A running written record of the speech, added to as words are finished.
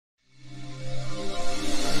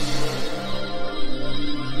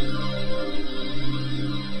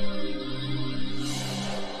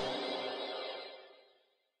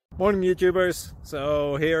Morning YouTubers.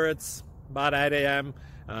 So here it's about 8 a.m.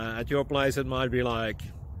 At your place it might be like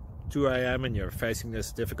 2 a.m. and you're facing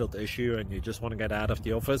this difficult issue and you just want to get out of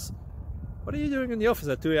the office. What are you doing in the office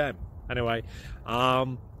at 2 a.m.? Anyway,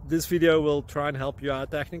 this video will try and help you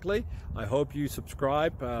out technically. I hope you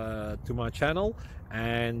subscribe to my channel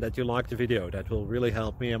and that you like the video. That will really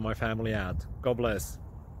help me and my family out. God bless.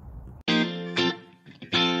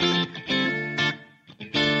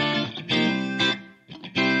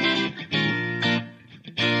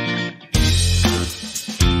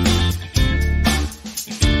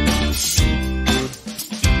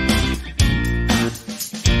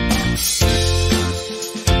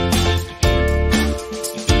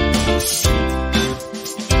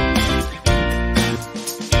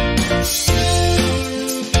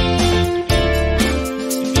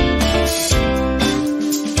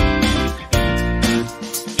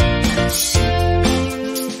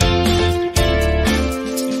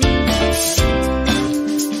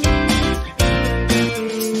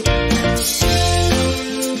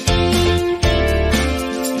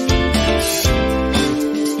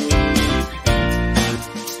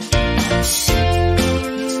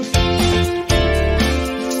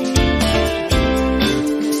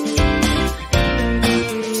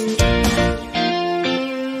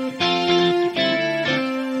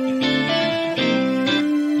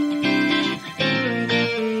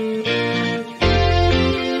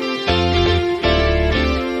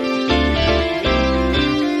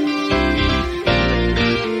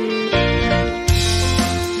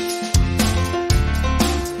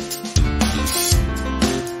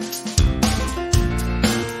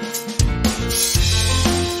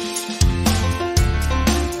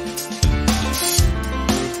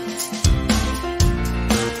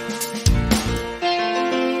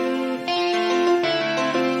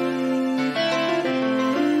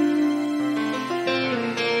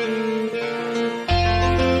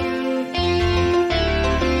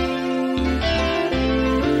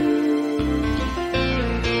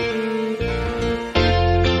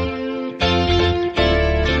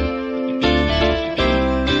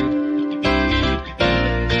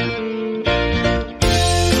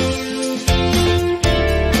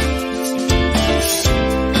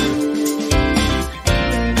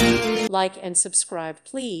 Like and subscribe,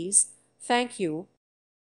 please. Thank you.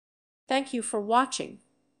 Thank you for watching.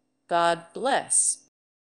 God bless.